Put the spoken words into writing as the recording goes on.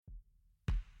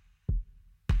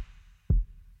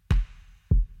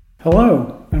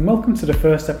Hello, and welcome to the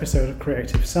first episode of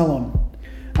Creative Salon.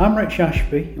 I'm Rich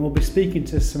Ashby, and we'll be speaking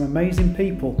to some amazing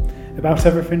people about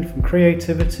everything from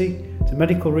creativity to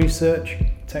medical research,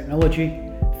 technology,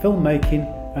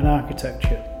 filmmaking, and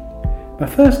architecture. My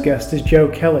first guest is Jo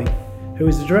Kelly, who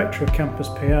is the director of Campus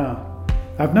PR.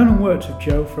 I've known and worked with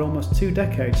Jo for almost 2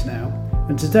 decades now,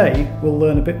 and today we'll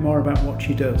learn a bit more about what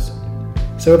she does.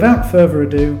 So without further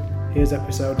ado, here's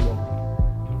episode 1.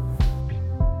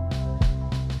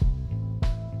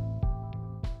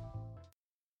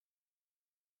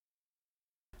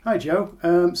 Hi Jo,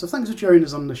 so thanks for joining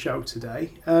us on the show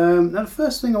today. Now the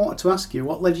first thing I wanted to ask you,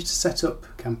 what led you to set up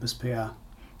Campus PR?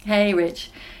 Hey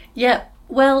Rich. Yeah,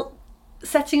 well,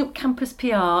 setting up Campus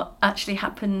PR actually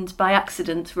happened by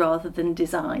accident rather than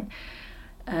design.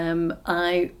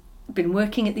 I've been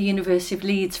working at the University of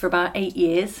Leeds for about 8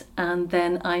 years, and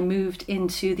then I moved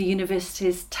into the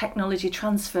university's technology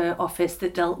transfer office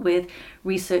that dealt with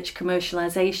research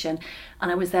commercialisation,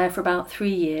 and I was there for about 3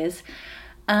 years.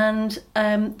 And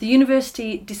the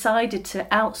university decided to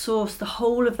outsource the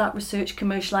whole of that research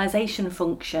commercialisation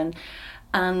function,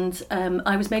 and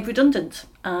I was made redundant,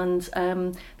 and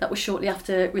that was shortly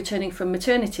after returning from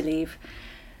maternity leave.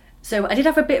 So I did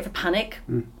have a bit of a panic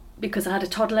because I had a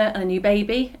toddler and a new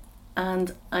baby,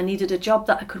 and I needed a job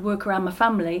that I could work around my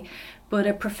family, but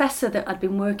a professor that I'd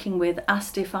been working with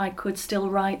asked if I could still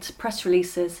write press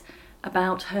releases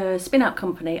about her spin-out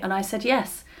company, and I said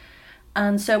yes.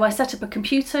 And so I set up a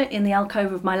computer in the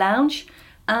alcove of my lounge,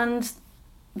 and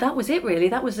that was it really.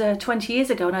 That was 20 years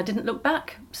ago, and I didn't look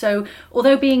back. So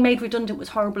although being made redundant was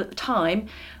horrible at the time,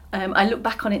 I look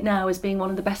back on it now as being one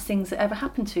of the best things that ever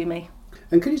happened to me.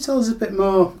 And could you tell us a bit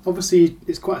more? Obviously,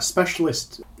 it's quite a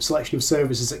specialist selection of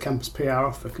services that Campus PR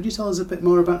offer. Could you tell us a bit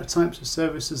more about the types of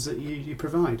services that you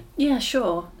provide? Yeah,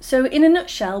 sure. So in a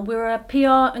nutshell, we're a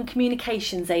PR and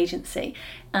communications agency,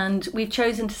 and we've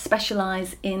chosen to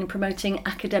specialise in promoting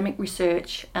academic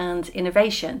research and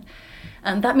innovation.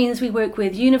 And that means we work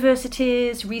with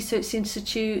universities, research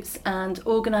institutes and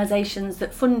organisations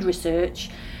that fund research,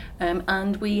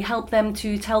 and we help them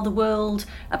to tell the world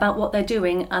about what they're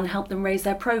doing and help them raise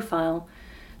their profile.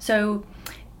 So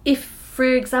if, for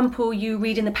example, you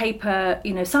read in the paper,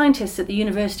 scientists at the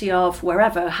University of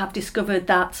wherever have discovered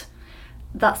that,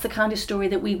 that's the kind of story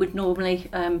that we would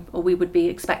normally, or we would be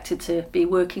expected to be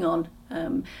working on,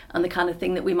 and the kind of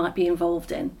thing that we might be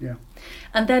involved in. Yeah.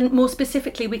 And then more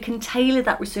specifically, we can tailor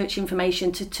that research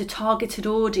information to targeted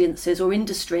audiences or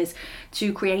industries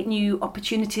to create new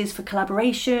opportunities for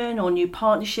collaboration or new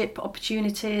partnership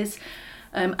opportunities.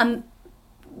 And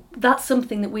that's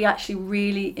something that we actually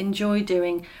really enjoy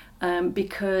doing,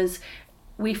 because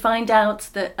we find out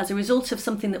that as a result of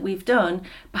something that we've done,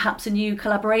 perhaps a new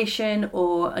collaboration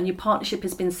or a new partnership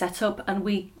has been set up, and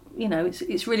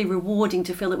it's really rewarding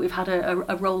to feel that we've had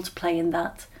a role to play in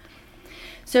that.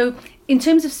 So in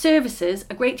terms of services,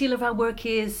 a great deal of our work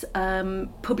is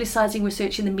publicising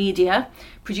research in the media,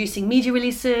 producing media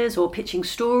releases or pitching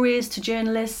stories to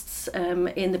journalists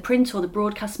in the print or the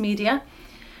broadcast media.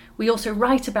 We also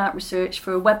write about research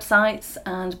for websites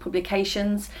and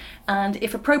publications, and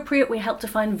if appropriate, we help to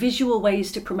find visual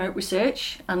ways to promote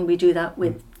research, and we do that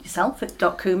with yourself at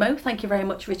DocCumo. Thank you very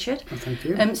much, Richard. Oh, thank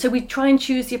you. So we try and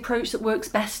choose the approach that works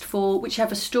best for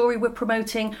whichever story we're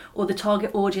promoting or the target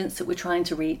audience that we're trying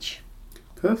to reach.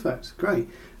 Perfect, great.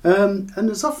 And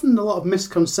there's often a lot of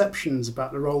misconceptions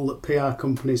about the role that PR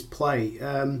companies play.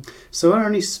 So are there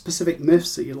any specific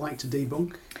myths that you'd like to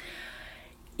debunk?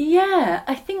 Yeah,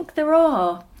 I think there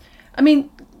are. I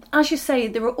mean, as you say,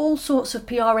 there are all sorts of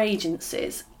PR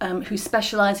agencies who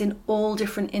specialise in all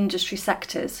different industry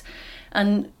sectors.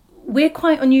 And we're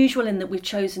quite unusual in that we've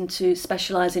chosen to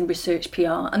specialise in research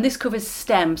PR. And this covers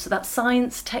STEM, so that's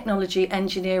science, technology,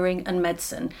 engineering and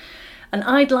medicine. And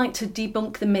I'd like to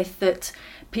debunk the myth that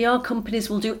PR companies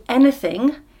will do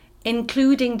anything,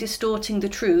 including distorting the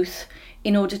truth,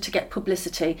 in order to get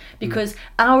publicity, because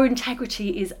our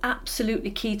integrity is absolutely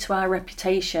key to our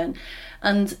reputation.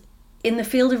 And in the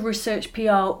field of research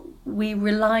PR, we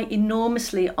rely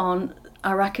enormously on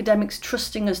our academics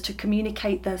trusting us to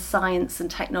communicate their science and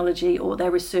technology or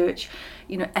their research,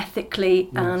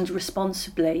 ethically and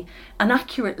responsibly and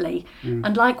accurately.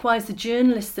 And likewise, the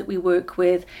journalists that we work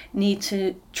with need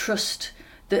to trust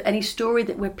that any story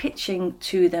that we're pitching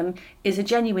to them is a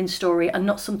genuine story and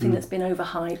not something that's been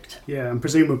overhyped. Yeah, and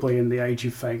presumably in the age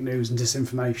of fake news and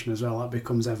disinformation as well, that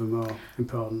becomes ever more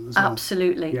important as well.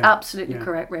 Absolutely, Yeah. absolutely Yeah.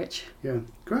 correct, Rich. Yeah,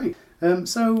 great.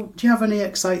 So, do you have any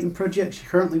exciting projects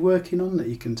you're currently working on that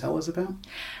you can tell us about?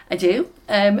 I do.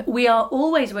 We are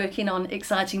always working on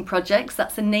exciting projects.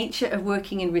 That's the nature of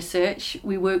working in research.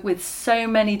 We work with so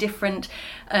many different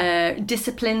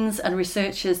disciplines and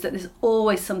researchers that there's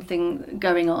always something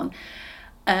going on.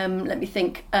 Let me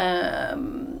think.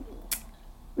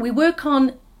 We work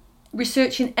on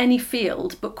research in any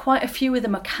field, but quite a few of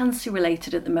them are cancer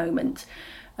related at the moment.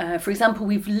 For example,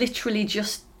 we've literally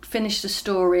just finished a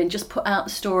story and just put out a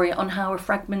story on how a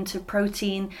fragment of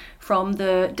protein from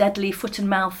the deadly foot and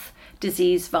mouth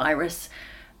disease virus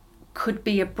could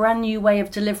be a brand new way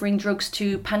of delivering drugs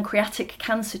to pancreatic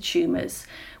cancer tumours,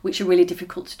 which are really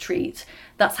difficult to treat.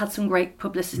 That's had some great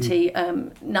publicity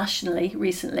nationally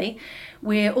recently.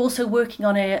 We're also working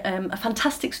on a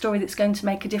fantastic story that's going to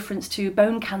make a difference to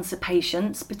bone cancer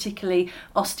patients, particularly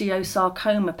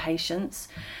osteosarcoma patients.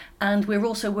 And we're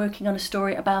also working on a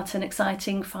story about an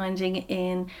exciting finding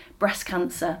in breast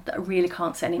cancer that I really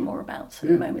can't say any more about at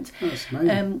the moment. That's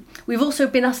amazing. We've also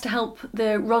been asked to help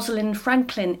the Rosalind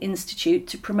Franklin Institute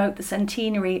to promote the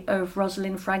centenary of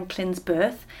Rosalind Franklin's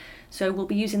birth. So we'll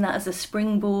be using that as a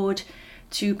springboard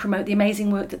to promote the amazing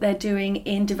work that they're doing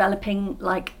in developing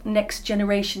next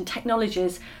generation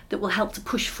technologies that will help to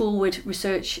push forward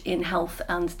research in health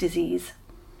and disease.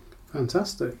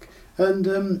 Fantastic.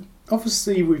 And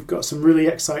obviously we've got some really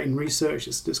exciting research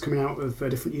that's coming out of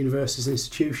different universities and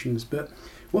institutions, but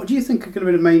what do you think are going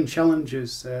to be the main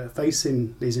challenges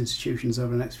facing these institutions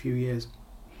over the next few years?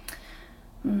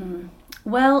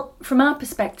 Well, from our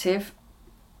perspective,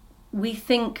 we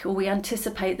think, or we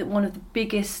anticipate, that one of the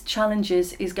biggest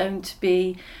challenges is going to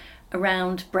be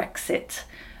around Brexit.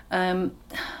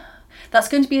 That's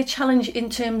going to be a challenge in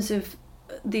terms of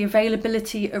the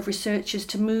availability of researchers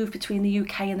to move between the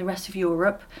UK and the rest of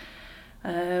Europe.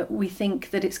 We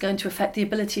think that it's going to affect the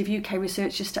ability of UK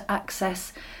researchers to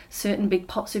access certain big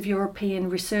pots of European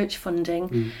research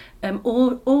funding,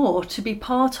 or to be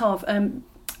part of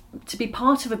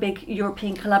a big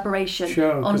European collaboration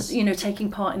on taking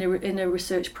part in a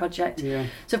research project. Yeah.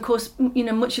 So of course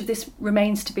much of this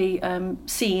remains to be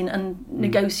seen and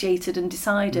negotiated and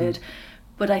decided.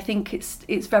 But I think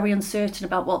it's very uncertain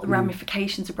about what the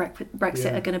ramifications of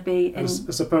Brexit are going to be. I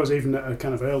suppose even at a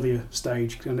kind of earlier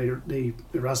stage, the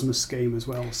Erasmus scheme as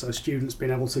well, so students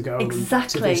being able to go and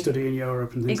study in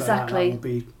Europe and things like that will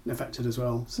be affected as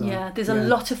well. So, there's a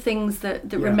lot of things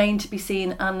that remain to be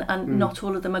seen, and not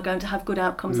all of them are going to have good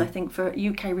outcomes, I think, for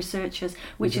UK researchers,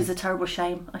 which is a terrible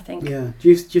shame, I think. Yeah. Do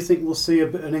you think we'll see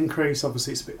an increase?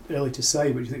 Obviously it's a bit early to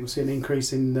say, but do you think we'll see an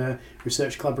increase in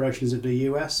research collaborations in the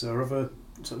US or other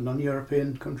sort of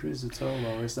non-European countries at all,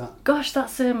 or is that? Gosh,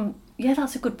 that's a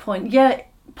good point. Yeah,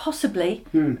 possibly.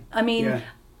 I mean,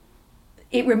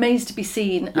 it remains to be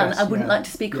seen, and I wouldn't like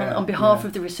to speak on behalf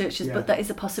of the researchers, but that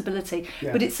is a possibility.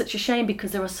 But it's such a shame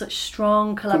because there are such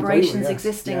strong collaborations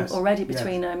existing already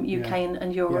between UK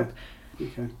and Europe. Yeah.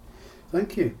 Okay,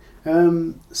 thank you.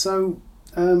 So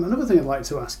another thing I'd like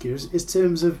to ask you is in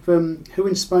terms of who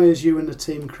inspires you and the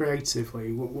team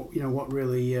creatively. What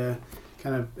really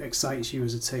kind of excites you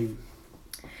as a team?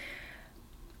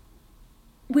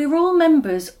 We're all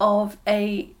members of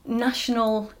a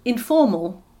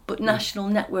informal national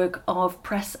network of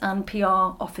press and PR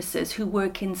officers who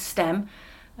work in STEM,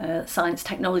 science,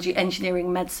 technology,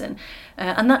 engineering, medicine,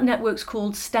 and that network's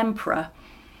called STEMPRA.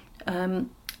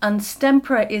 And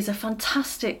STEMPRA is a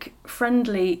fantastic,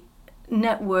 friendly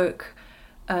network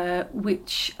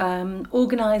which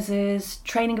organises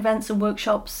training events and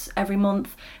workshops every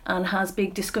month and has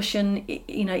big discussion,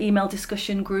 email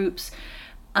discussion groups.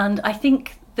 And I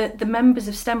think that the members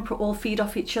of STEMPRA all feed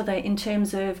off each other in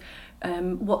terms of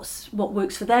what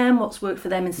works for them, what's worked for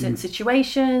them in certain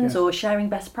situations, or sharing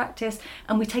best practice.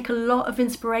 And we take a lot of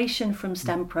inspiration from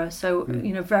STEMPRA. So,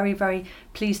 very, very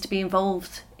pleased to be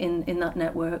involved in that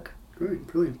network. Great,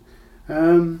 brilliant.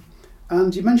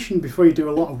 And you mentioned before you do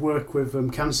a lot of work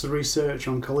with cancer research,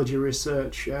 oncology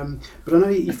research, but I know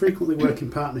you frequently work in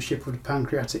partnership with the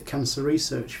Pancreatic Cancer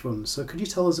Research Fund. So could you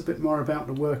tell us a bit more about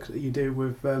the work that you do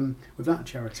with that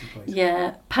charity, please?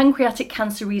 Yeah, Pancreatic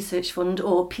Cancer Research Fund,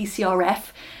 or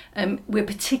PCRF. We're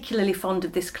particularly fond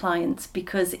of this client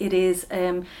because it is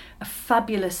a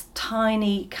fabulous,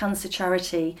 tiny cancer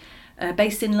charity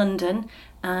based in London,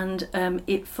 and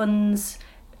it funds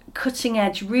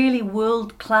cutting-edge, really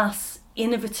world-class,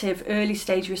 innovative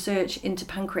early-stage research into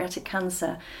pancreatic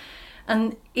cancer.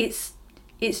 And it's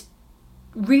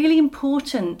really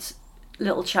important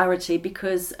little charity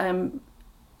because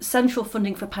central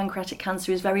funding for pancreatic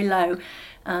cancer is very low,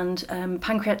 and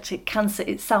pancreatic cancer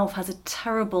itself has a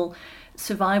terrible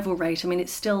survival rate. I mean, it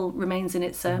still remains in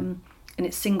its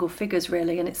single figures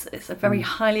really, and it's a very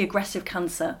highly aggressive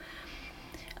cancer.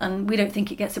 And we don't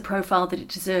think it gets a profile that it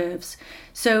deserves.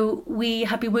 So we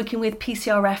have been working with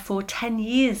PCRF for 10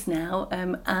 years now,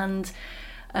 and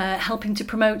helping to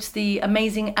promote the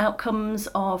amazing outcomes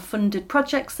of funded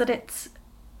projects that it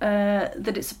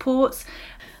supports.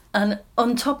 And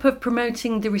on top of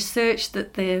promoting the research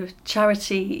that the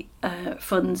charity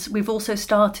funds, we've also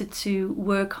started to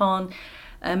work on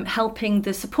helping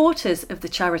the supporters of the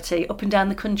charity up and down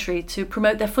the country to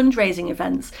promote their fundraising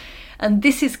events. And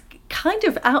this is kind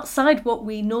of outside what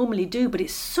we normally do, but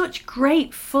it's such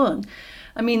great fun.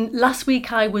 I mean, last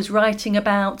week I was writing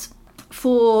about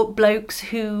 4 blokes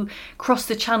who crossed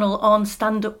the channel on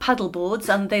stand-up paddleboards,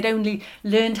 and they'd only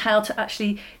learned how to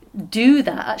actually do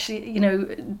that,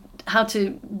 how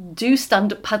to do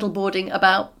stand-up paddleboarding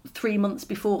about 3 months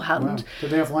beforehand. Wow. Did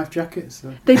they have life jackets?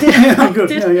 They did. Good.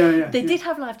 They did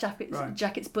have life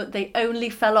jackets, but they only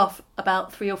fell off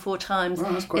about 3 or 4 times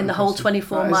in the whole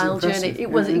 24-mile journey.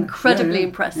 It was incredibly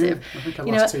impressive. I think I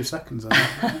lost 2 seconds on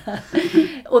that.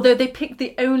 Although they picked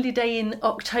the only day in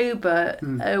October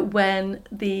when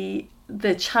the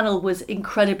channel was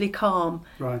incredibly calm.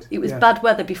 Right. It was bad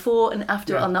weather before and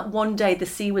after. On that one day, the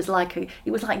sea was like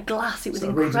glass. It was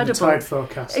incredible. Reading the tide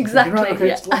forecast. Exactly. Right,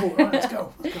 okay, it's level. Right, let's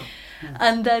go. Yeah.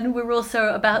 And then we're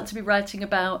also about to be writing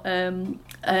about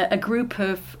a group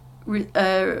of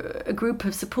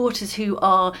supporters who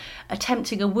are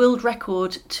attempting a world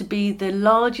record to be the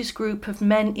largest group of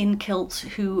men in kilts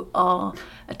who are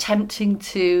attempting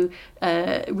to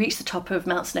reach the top of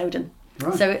Mount Snowdon.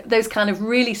 Right. So those kind of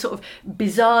really sort of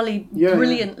bizarrely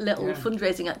brilliant little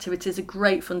fundraising activities are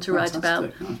great fun to write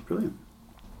about. That's brilliant.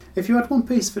 If you had one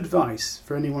piece of advice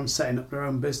for anyone setting up their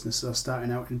own business or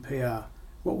starting out in PR,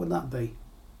 what would that be?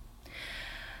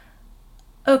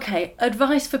 Okay,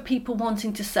 advice for people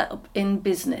wanting to set up in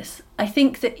business. I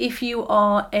think that if you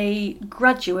are a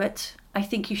graduate, I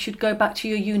think you should go back to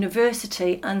your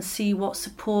university and see what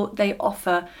support they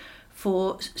offer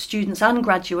for students and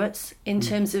graduates in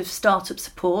terms of startup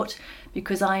support,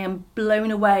 because I am blown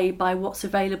away by what's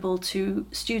available to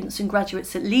students and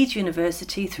graduates at Leeds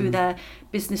University through their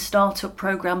business startup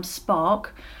programme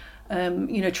Spark.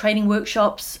 Training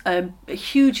workshops, a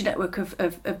huge network of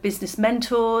business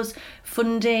mentors,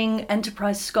 funding,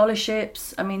 enterprise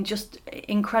scholarships. I mean, just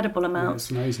incredible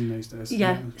amounts. Yeah, it's amazing these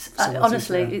days.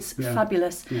 Honestly, it's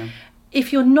fabulous. Yeah.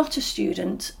 If you're not a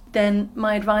student, then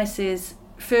my advice is,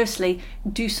 firstly,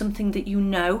 do something that you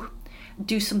know,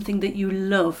 do something that you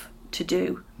love to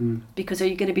do, because are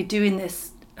you going to be doing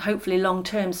this hopefully long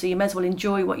term, so you may as well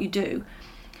enjoy what you do.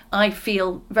 I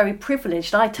feel very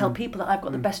privileged. I tell people that I've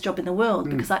got the best job in the world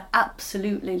because I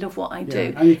absolutely love what I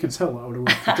do. And you can tell that I would have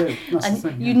worked to do. That's and the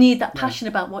thing, you need that passion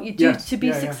about what you do to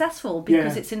be successful,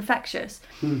 because it's infectious.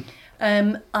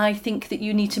 I think that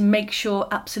you need to make sure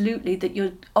absolutely that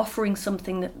you're offering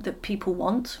something that people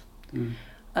want.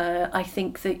 I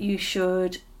think that you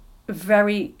should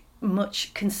very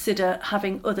much consider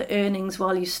having other earnings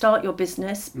while you start your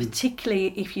business, particularly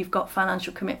if you've got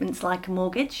financial commitments like a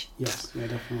mortgage. Yes, yeah,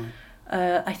 definitely.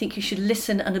 I think you should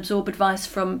listen and absorb advice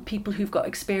from people who've got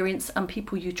experience and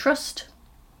people you trust.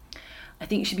 I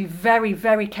think you should be very,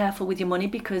 very careful with your money,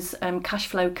 because cash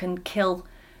flow can kill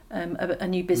a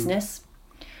new business.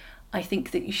 I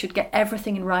think that you should get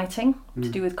everything in writing to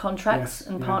do with contracts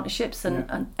and partnerships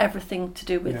and everything to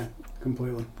do with... Yeah,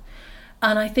 completely.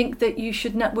 And I think that you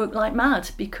should network like mad,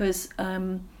 because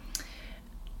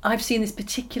I've seen this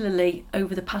particularly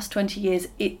over the past 20 years.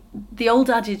 The old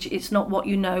adage, it's not what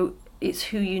you know, it's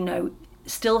who you know,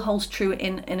 still holds true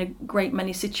in a great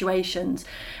many situations.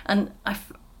 And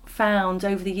I've found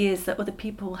over the years that other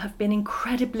people have been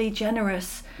incredibly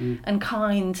generous and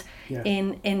kind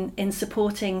in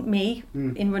supporting me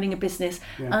in running a business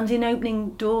and in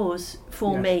opening doors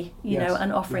for me, you know,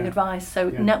 and offering advice. So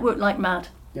network like mad.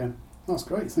 Yeah. That's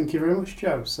great. Thank you very much,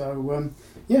 Jo. So,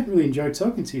 really enjoyed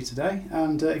talking to you today.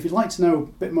 And if you'd like to know a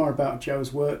bit more about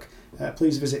Jo's work,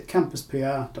 please visit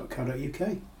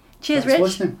campuspr.co.uk. Cheers, Thanks Rich. for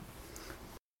listening.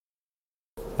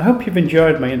 I hope you've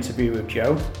enjoyed my interview with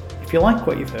Jo. If you like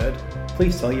what you've heard,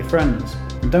 please tell your friends.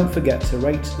 And don't forget to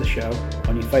rate the show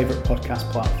on your favourite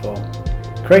podcast platform.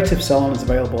 Creative Salon is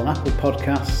available on Apple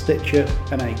Podcasts, Stitcher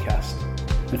and Acast.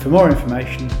 And for more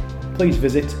information, please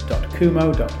visit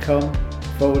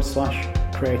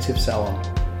 .kumo.com/Creative Salon.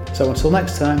 So until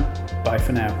next time, bye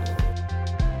for now.